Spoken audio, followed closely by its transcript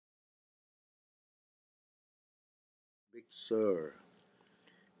Big Sur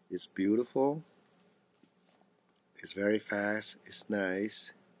is beautiful, it's very fast, it's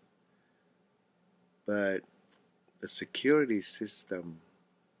nice, but the security system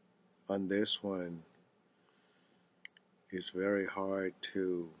on this one is very hard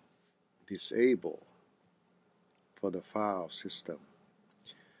to disable for the file system.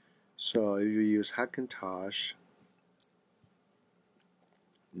 So if you use Hackintosh,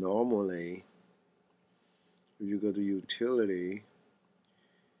 normally if you go to utility,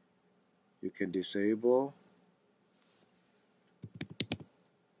 you can disable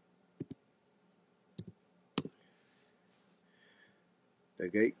the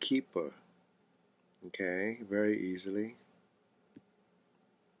gatekeeper, okay, very easily.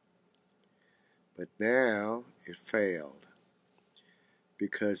 But now it failed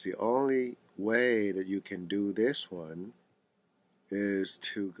because the only way that you can do this one is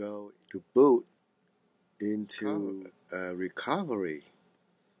to go to boot into recovery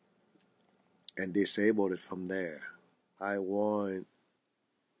and disable it from there. I want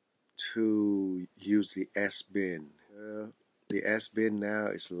to use the S bin. The S bin now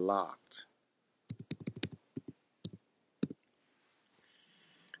is locked.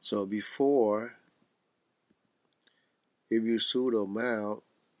 So before, if you sudo mount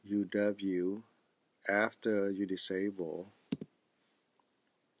UW after you disable,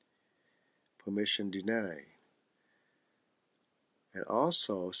 permission denied. And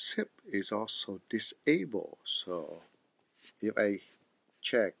also SIP is also disabled. So if I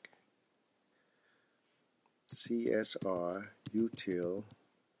check CSR util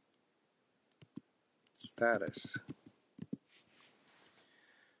status,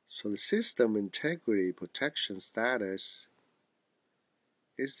 so the system integrity protection status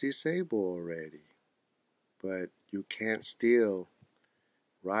is disabled already, but you can't still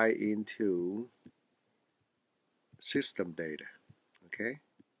write into system data. Okay,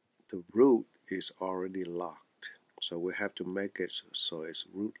 the root is already locked, so we have to make it so it's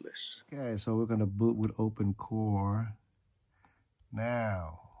rootless. Okay, so we're gonna boot with open core.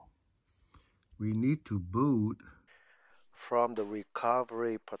 Now we need to boot from the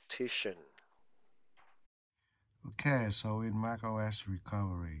recovery partition. Okay, so in macOS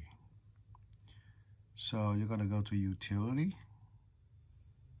recovery, so you're gonna go to utility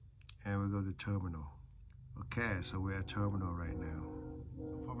and we go to terminal. Okay, so we're at terminal right now.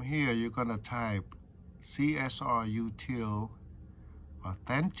 From here, you're gonna type CSR util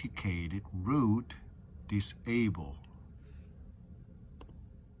Authenticated-Root disable.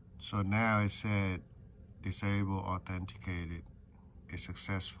 So now it said disable authenticated is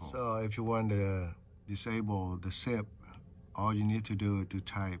successful. So if you want to disable the SIP, all you need to do is to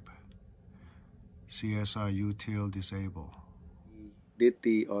type CSR util disable. Did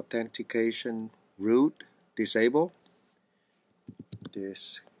the authentication root disable?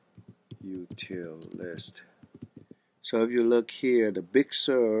 This util list. So if you look here, the Big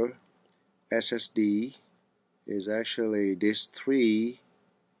Sur SSD is actually this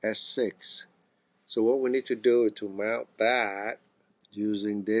 3S6. So what we need to do is to mount that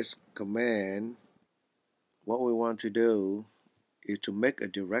using this command. What we want to do is to make a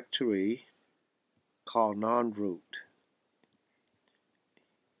directory called non-root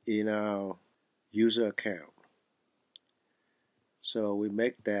in our user account. So we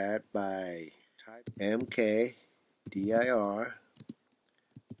make that by type mkdir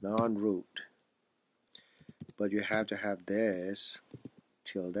non-root, but you have to have this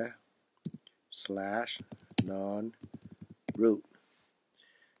tilde / non-root.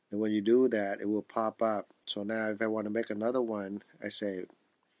 And when you do that, it will pop up. So now if I want to make another one, I say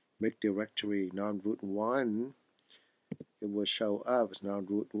make directory non-root 1, it will show up as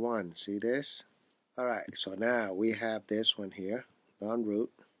non-root 1. See this? Alright, so now we have this one here,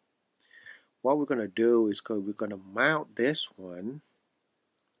 non-root. What we're going to do is we're going to mount this one,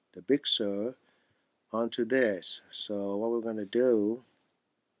 the Big Sur, onto this. So what we're going to do,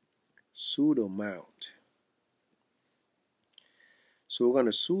 sudo mount. So we're going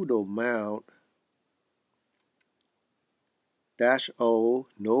to sudo mount -o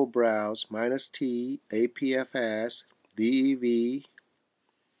no browse -t apfs dev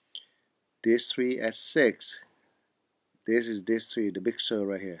dis3s6. This is dis3, the Big Sur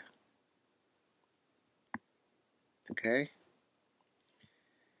right here. Okay,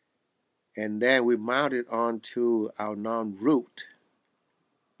 and then we mount it onto our non-root.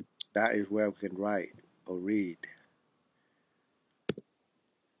 That is where we can write or read.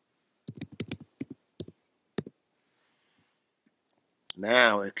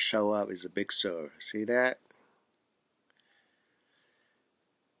 Now it show up as a Big Sur. See that?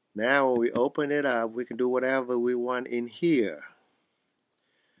 Now when we open it up, we can do whatever we want in here.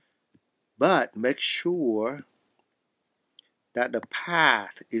 But make sure that the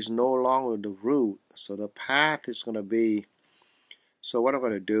path is no longer the root. So the path is going to be, so what I'm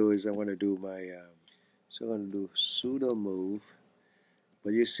going to do is I'm going to do my, so I'm going to do sudo move.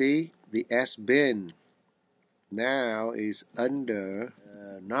 But you see, the S bin now is under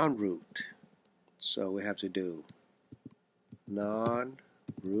non-root. So we have to do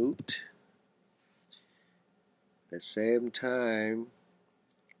non-root. At the same time,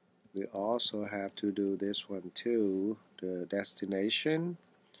 we also have to do this one too, the destination,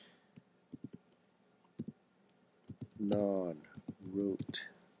 non-root,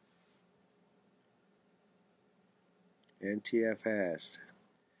 NTFS.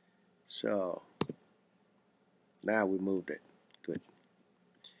 So now we moved it. Good.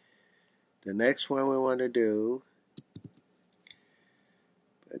 The next one we want to do,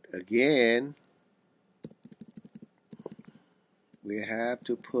 but again, we have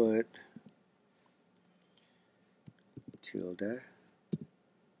to put tilde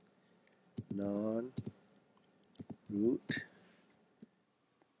non-root.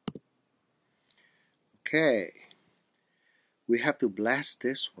 Okay. We have to blast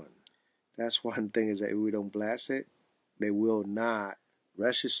this one. That's one thing, is that if we don't blast it, they will not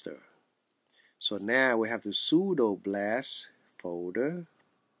register. So now we have to sudo blast folder,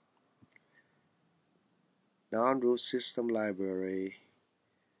 non-root system library,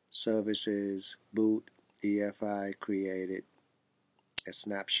 services, boot, EFI created, a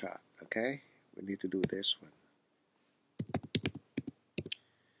snapshot. Okay, we need to do this one.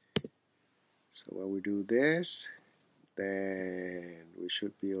 So when we do this, then we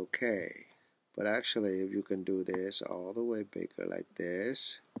should be okay. But actually, if you can do this all the way bigger like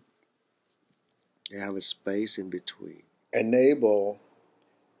this, you have a space in between. Enable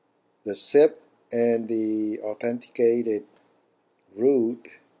the zip and the authenticated root.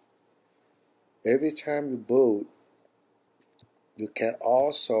 Every time you boot, you can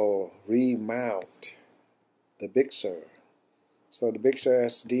also remount the Big Sur. So the Big Sur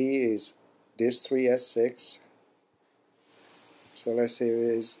SD is this 3S6. So let's see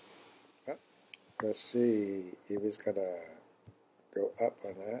if it's gonna go up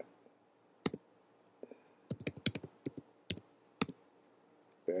or not.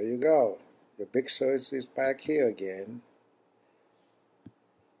 There you go. Your Big Sur is back here again.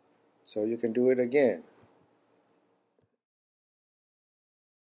 So you can do it again.